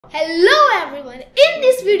Hello everyone! In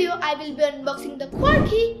this video, I will be unboxing the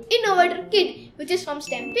Quarky Innovator kit, which is from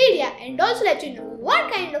Stempedia, and also let you know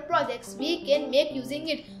what kind of projects we can make using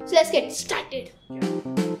it. So let's get started.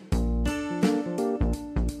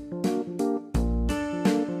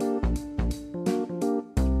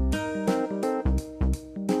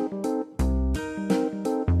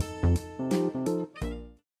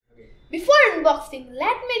 Before unboxing,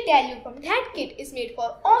 let me tell you that kit is made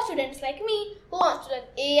for all students like me who wants to learn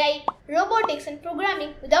AI, robotics and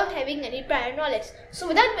programming without having any prior knowledge. So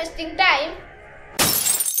without wasting time,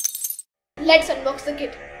 let's unbox the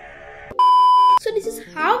kit. So this is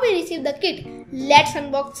how we receive the kit. Let's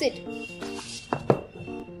unbox it.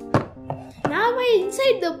 Now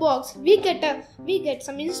inside the box, we get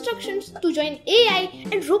some instructions to join AI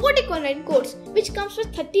and robotic online course, which comes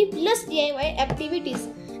with 30 plus DIY activities.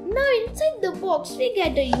 Now inside the box we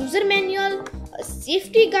get a user manual, a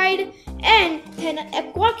safety guide and then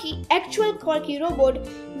a actual Quarky robot.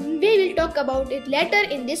 We will talk about it later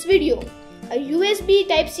in this video. A USB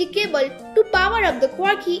Type-C cable to power up the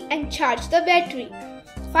Quarky and charge the battery.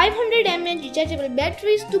 500 mAh rechargeable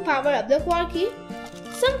batteries to power up the Quarky.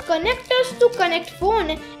 Some connectors to connect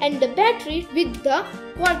phone and the battery with the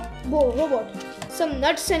robot. Some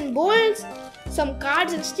nuts and bolts. Some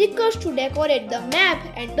cards and stickers to decorate the map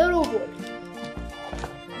and the robot.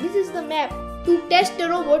 This is the map to test the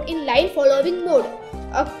robot in line following mode,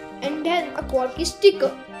 and then a Quarky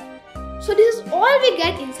sticker. So this is all we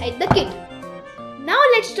get inside the kit. Now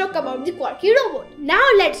let's talk about the Quarky robot. Now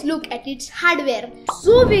let's look at its hardware.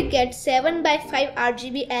 So we get 7x5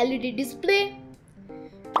 RGB LED display,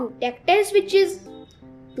 2 tactile switches,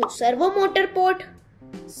 2 servo motor port,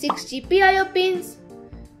 6 GPIO pins,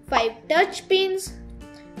 5 touch pins,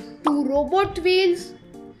 2 robot wheels,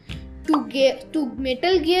 2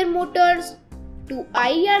 metal gear motors, 2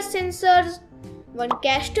 IR sensors, 1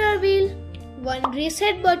 caster wheel, 1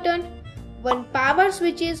 reset button, 1 power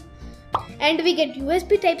switches, and we get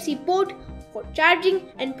USB Type-C port for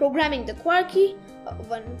charging and programming the Quarky,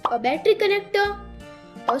 a battery connector,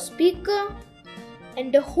 a speaker,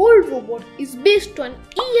 and the whole robot is based on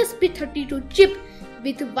ESP32 chip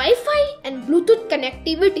with Wi-Fi and Bluetooth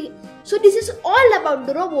connectivity. So this is all about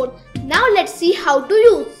the robot. Now let's see how to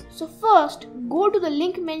use. So first, go to the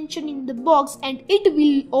link mentioned in the box and it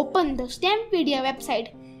will open the Stempedia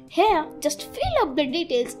website. Here, just fill up the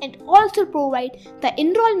details and also provide the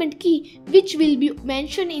enrollment key, which will be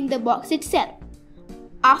mentioned in the box itself.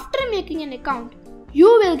 After making an account, you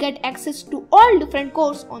will get access to all different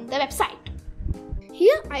courses on the website.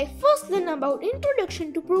 Here I first learned about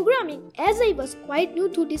introduction to programming, as I was quite new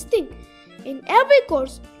to this thing. In every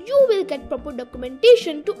course, you will get proper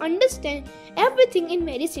documentation to understand everything in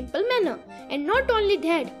very simple manner. And not only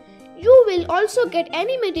that, you will also get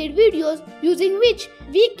animated videos using which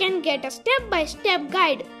we can get a step-by-step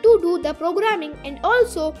guide to do the programming and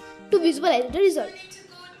also to visualize the result.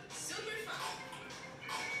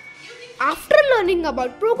 After learning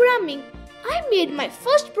about programming, I made my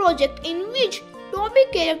first project in which Toby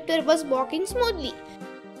character was walking smoothly.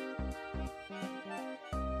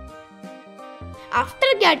 After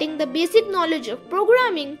getting the basic knowledge of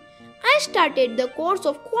programming, I started the course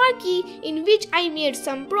of Quarky, in which I made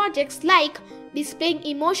some projects like displaying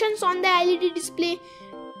emotions on the LED display,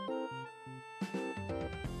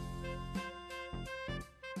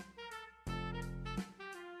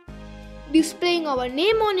 displaying our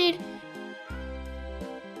name on it,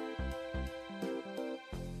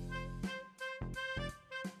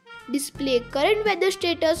 display current weather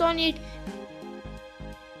status on it,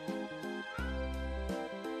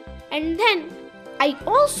 and then I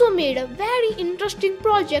also made a very interesting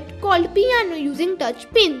project called piano using touch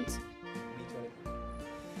pins.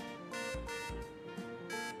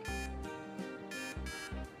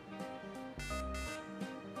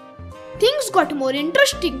 Things got more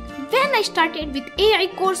interesting when I started with AI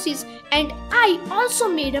courses, and I also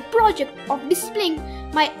made a project of displaying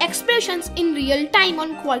my expressions in real time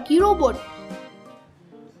on Quarky robot.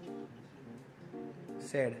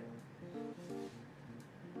 Sad.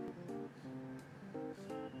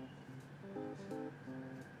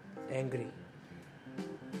 Angry.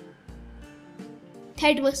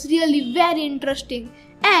 That was really very interesting,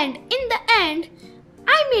 and in the end,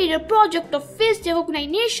 I made a project of face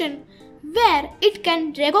recognition where it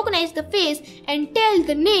can recognize the face and tell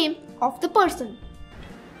the name of the person.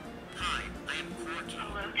 Hi, I am Quarky.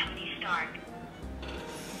 Hello, Tony Stark.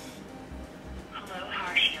 Hello,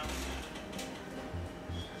 Harshiel.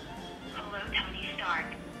 Hello, Tony Stark.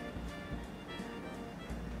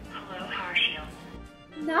 Hello, Harshiel.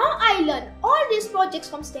 Now I learn all these projects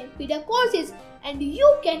from Stempedia courses, and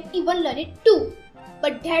you can even learn it too.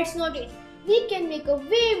 But that's not it. We can make a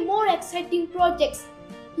way more exciting projects.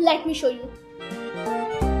 Let me show you.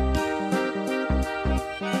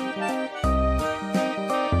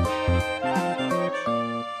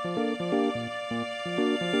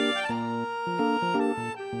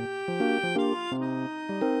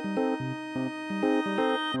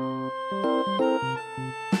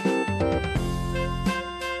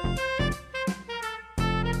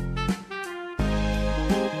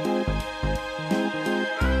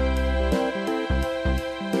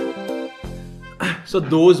 So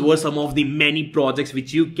those were some of the many projects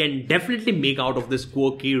which you can definitely make out of this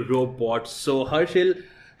Quarky robot. So Harshil,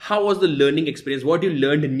 how was the learning experience? What you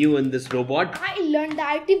learned new in this robot? I learned the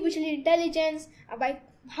artificial intelligence about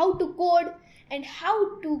how to code and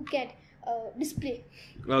how to get a display.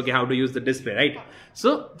 Okay, how to use the display, right?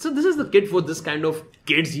 So this is the kit for this kind of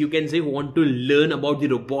kids, you can say, who want to learn about the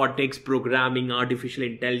robotics, programming, artificial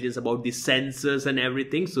intelligence, about the sensors and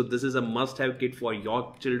everything. So this is a must-have kit for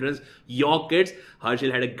your children, your kids.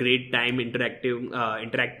 Harshil had a great time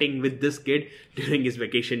interacting with this kit during his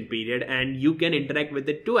vacation period, and you can interact with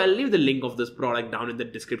it too. I'll leave the link of this product down in the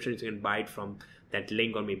description so you can buy it from that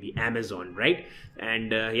link or maybe Amazon, right?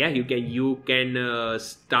 And yeah, you can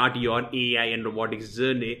start your AI and robotics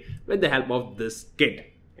journey with the help of this kit.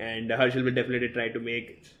 And Harshil will definitely try to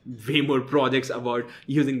make way more projects about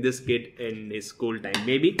using this kit in his school time,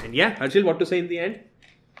 maybe. And yeah, Harshil, what to say in the end?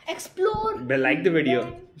 Explore. But like the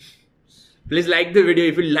video. Please like the video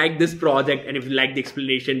if you like this project and if you like the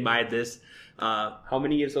explanation by this. How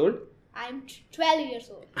many years old? I'm 12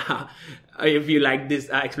 years old. If you like this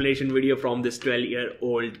explanation video from this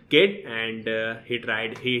 12-year-old kid, and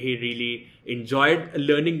he really enjoyed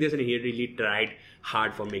learning this, and he really tried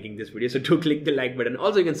hard for making this video. So do click the like button.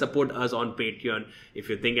 Also, you can support us on Patreon if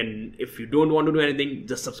you think, and if you don't want to do anything,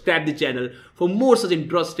 just subscribe the channel for more such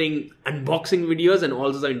interesting unboxing videos and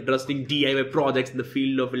also some interesting DIY projects in the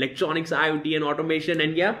field of electronics, IoT and automation.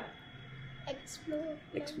 And yeah, Explore.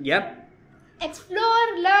 Yep.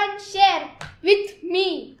 Explore, learn, share with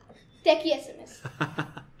me, techiesms.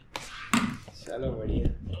 चलो बढ़िया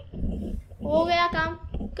हो गया काम,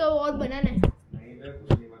 क्या और बनाना है? नहीं मैं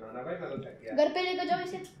कुछ नहीं बनाना भाई, मैं तो थक गया। घर पे लेकर जाओ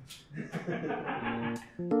इसे।